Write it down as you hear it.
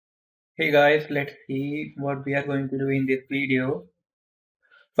Hey guys, let's see what we are going to do in this video.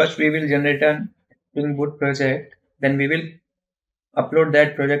 First, we will generate a Springboot project. Then we will upload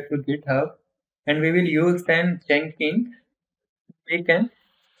that project to GitHub, and we will use then Jenkins make an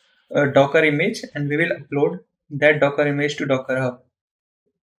Docker image, and we will upload that Docker image to Docker Hub.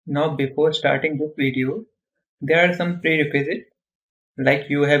 Now, before starting this video, there are some prerequisites like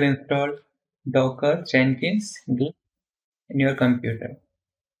you have installed Docker, Jenkins, Git in your computer.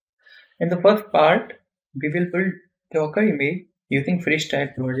 In the first part, we will build Docker image using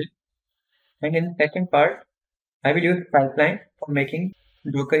freestyle project. And in the second part, I will use pipeline for making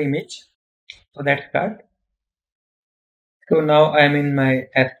Docker image. So let's start. So now I am in my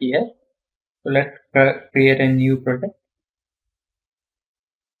STS. So let's create a new project.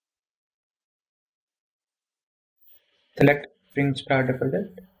 Select Spring Starter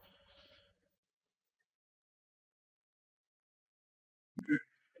project.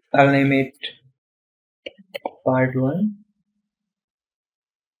 I'll name it part 1.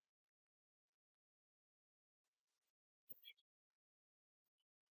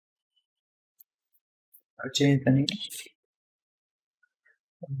 I'll change the name.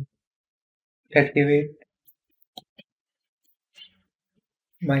 Let's give it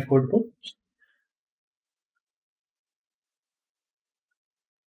my codebook.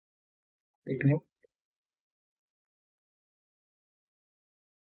 Click next.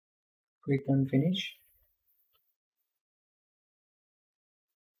 Click on finish.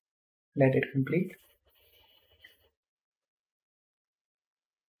 Let it complete.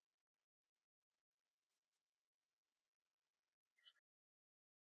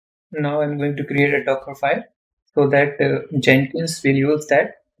 Now I'm going to create a Docker file so that Jenkins will use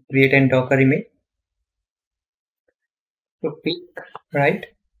that to create a Docker image. So click right,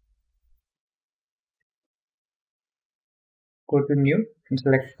 go to new and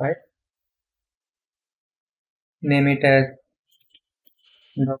select file. Name it as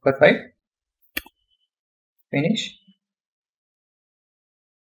Docker file. Finish.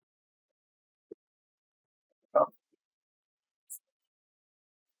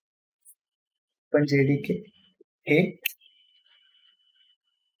 OpenJDK 8.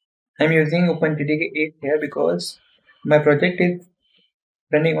 I'm using OpenJDK 8 here because my project is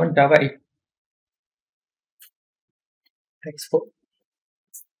running on Java 8. Export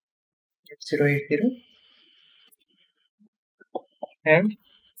 8080 and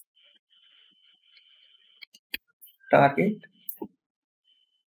target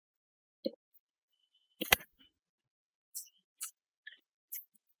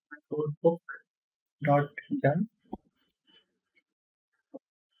codebook.java.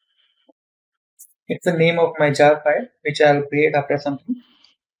 It's the name of my Java file which I'll create after something.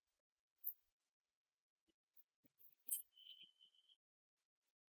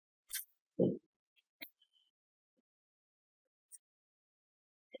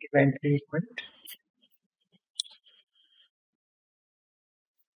 Inventory point.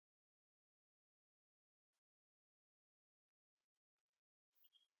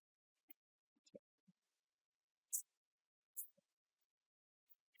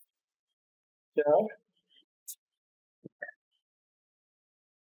 Java.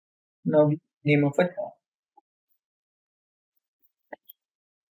 Now name of a Java.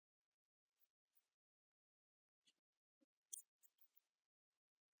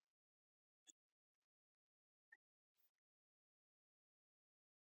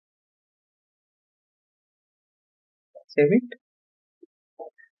 Save it.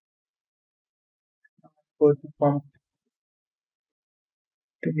 Go to prompt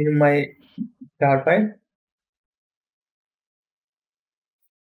to name my Java file.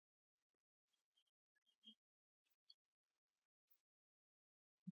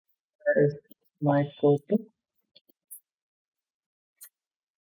 That is my codebook.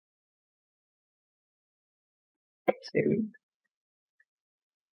 Save it.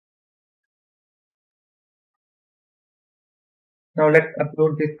 Now let's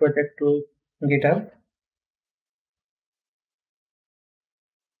upload this project to GitHub.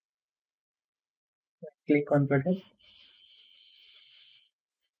 Click on project.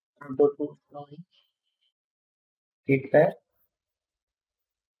 Go to GitLab.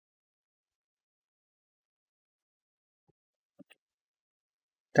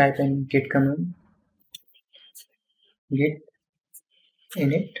 Type in git command. Git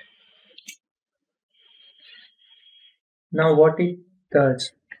init. Now what it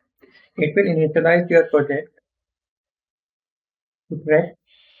does, it will initialize your project to track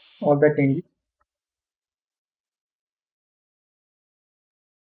all the changes.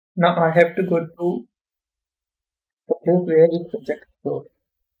 Now I have to go to the place where this project is stored.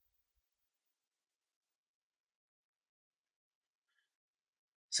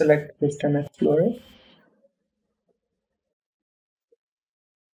 Select System Explorer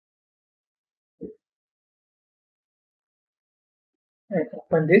and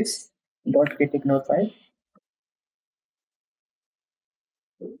open this .gitignore file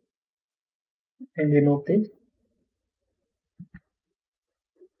and remove this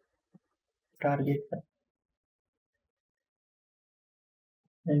target file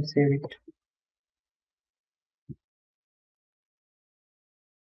and save it.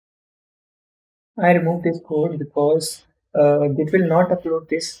 I remove this code because it will not upload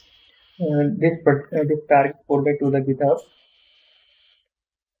this target folder to the GitHub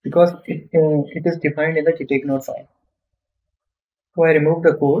because it is defined in the gitignore file. So I remove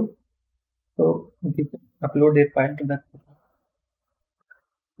the code. So we can upload this file to the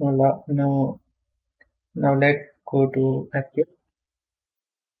now let's go to active.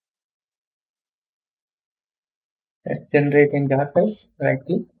 Let's generate in jar file. Right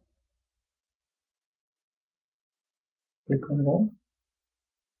click on run,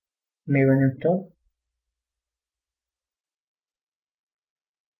 Maven install.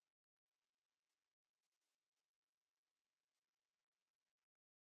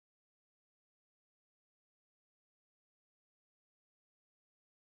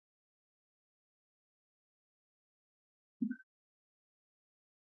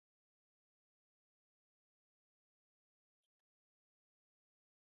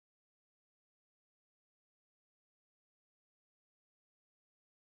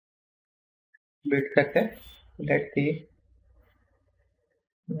 Build success. Let's see.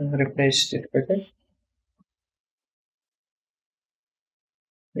 Refresh this project.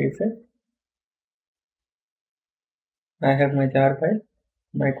 Reset. I have my jar file,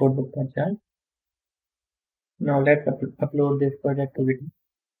 my codebook.jar. Now let's upload this project to GitHub.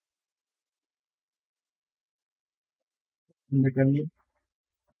 In the terminal,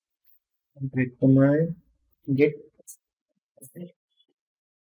 type command git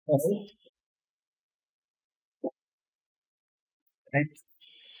type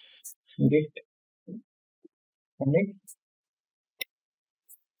git commit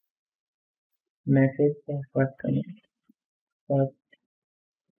message first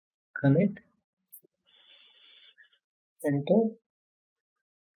commit enter.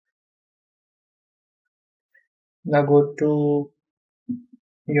 Now go to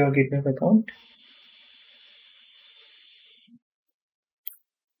your GitHub account,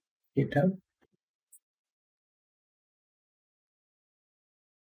 GitHub.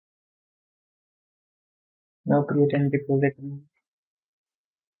 Now create an repository.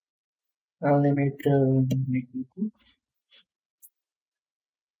 I'll name it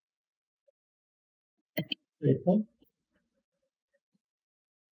repo.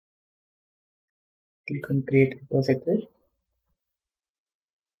 Click on create repository.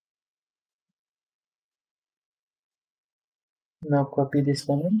 Now copy this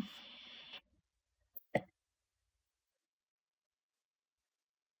command,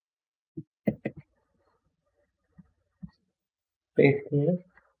 paste here,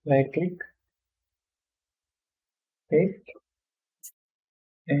 right click, paste,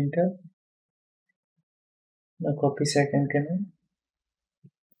 enter. Now copy second command,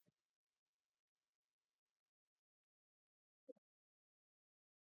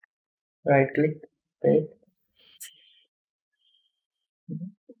 right click, paste,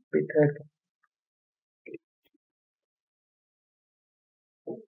 copy third,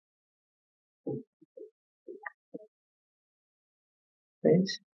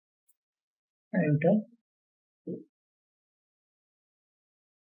 paste, enter.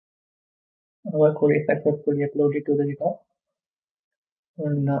 Our code is successfully uploaded to the GitHub.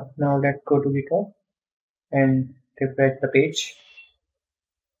 And now let's go to GitHub and refresh the page.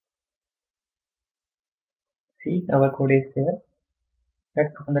 See, our code is there.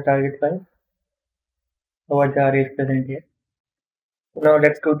 Let's open the target file. Our jar is present here. Now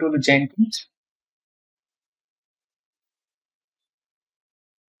let's go to the Jenkins.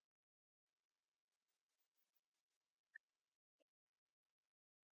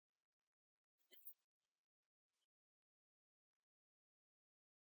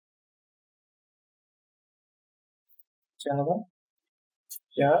 Java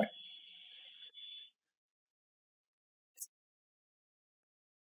jar.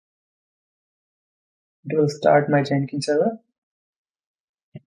 It will start my Jenkins server.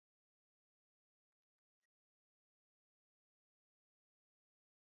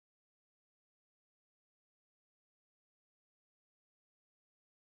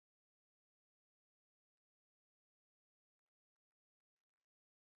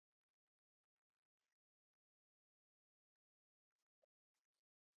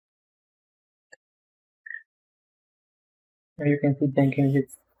 You can see Jenkins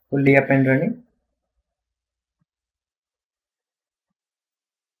is fully up and running.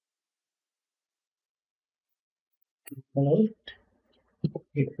 Hello,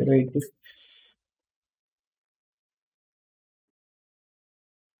 it's very good.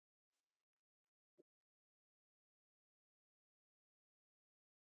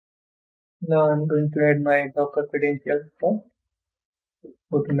 Now I'm going to add my Docker credentials. So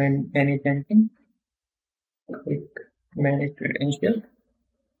go to manage Jenkins, click manage credentials,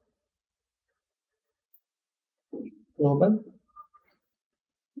 global,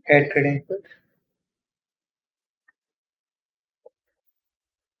 add credentials.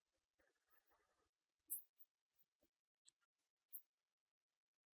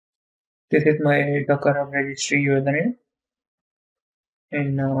 This is my Docker of registry username,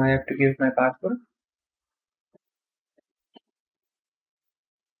 and now I have to give my password,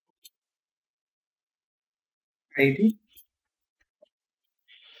 ID,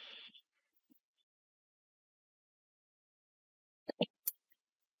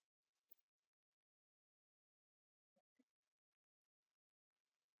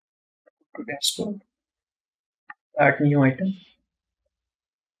 to dashboard, start new item,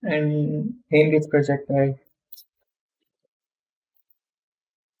 and in this project I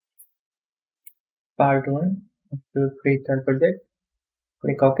part one to freestyle project.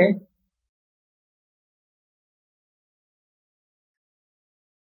 Click OK.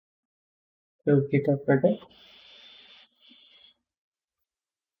 To GitHub project,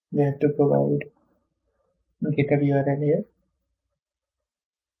 we have to provide GitHub URL here.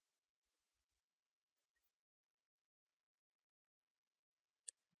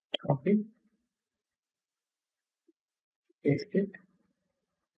 Copy, paste it,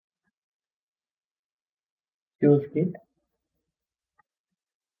 choose Git.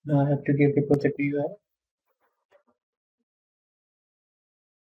 Now I have to give repository URL,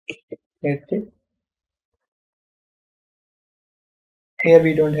 paste it. Here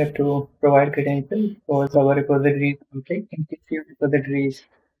we don't have to provide credentials because our repository is public. In case your repository is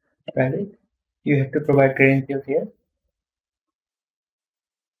private, you have to provide credentials here.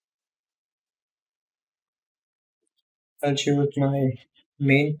 I'll choose my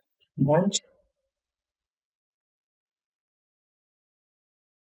main branch.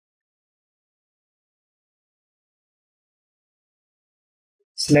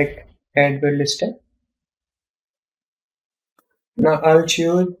 Select add build step. Now I'll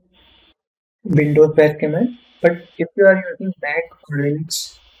choose Windows bash command. But if you are using Mac or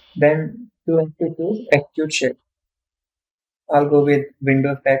Linux, then you have to choose execute shell. I'll go with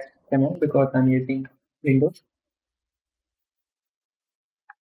Windows bash command because I'm using Windows.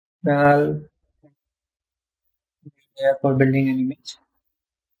 Now I'll for building an image.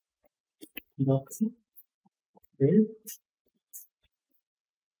 Docker build.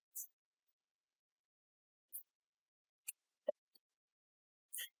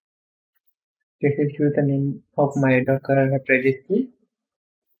 This is the name of my Docker registry.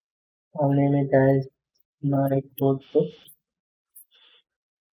 I'll name it as my notebook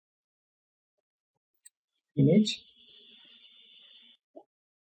image.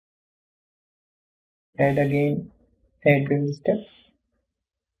 Add again add build step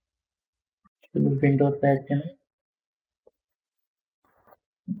to Windows bash command.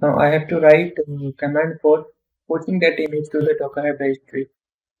 Now I have to write command for putting that image to the Docker registry.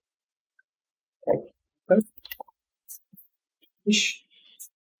 Like push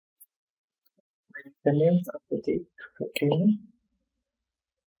the name of the container.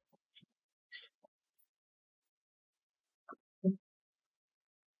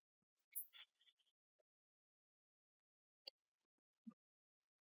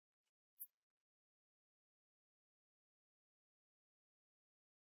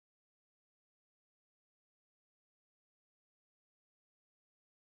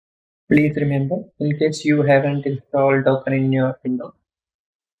 Please remember, in case you haven't installed Docker in your Windows,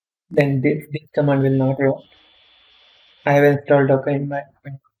 then this command will not work. I have installed Docker in my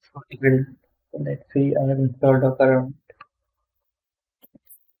Windows, so it will. So let's see, I have installed Docker on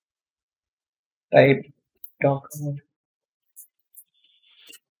type Docker.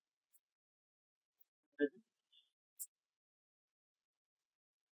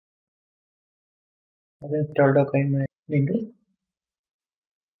 I have installed Docker in my Windows.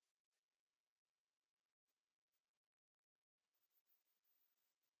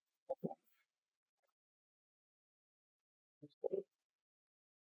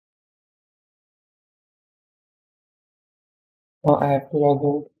 Now I have to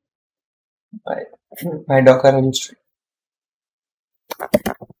log in my, my Docker registry.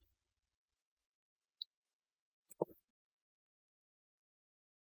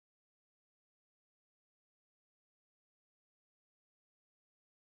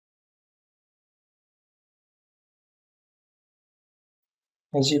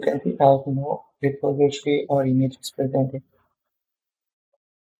 As you can see, I have no repository or images presented.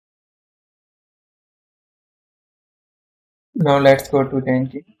 Now let's go to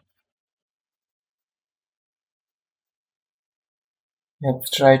Jenkins. Let's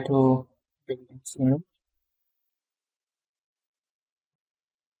try to build this image.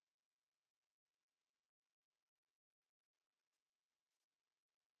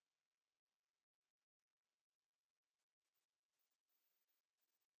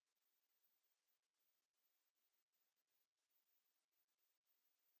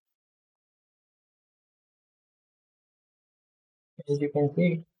 As you can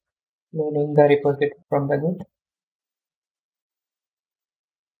see, loading the repository from the Git.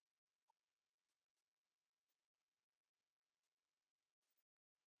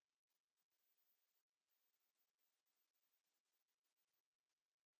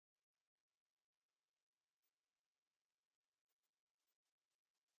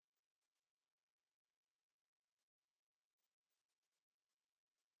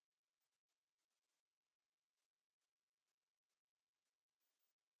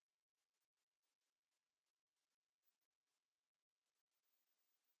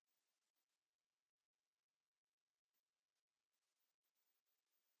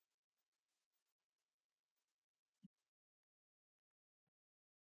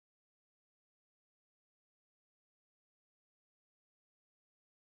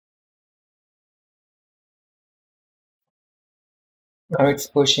 Now it's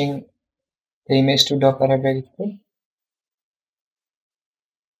pushing the image to Docker registry.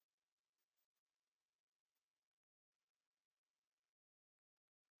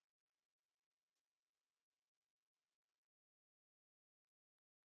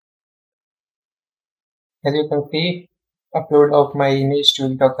 As you can see, upload of my image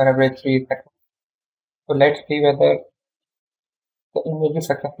to Docker registry is successful. So let's see whether the image is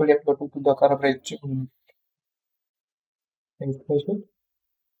successfully uploaded to Docker registry. Registration.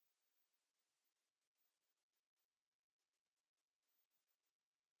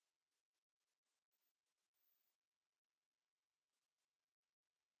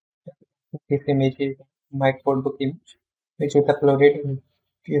 This image is my codebook image, which was uploaded in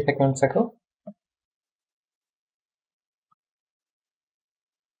few seconds ago.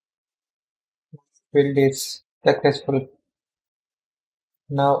 Build is successful.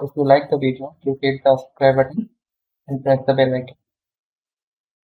 Now, if you like the video, please hit the subscribe button and press the bell icon.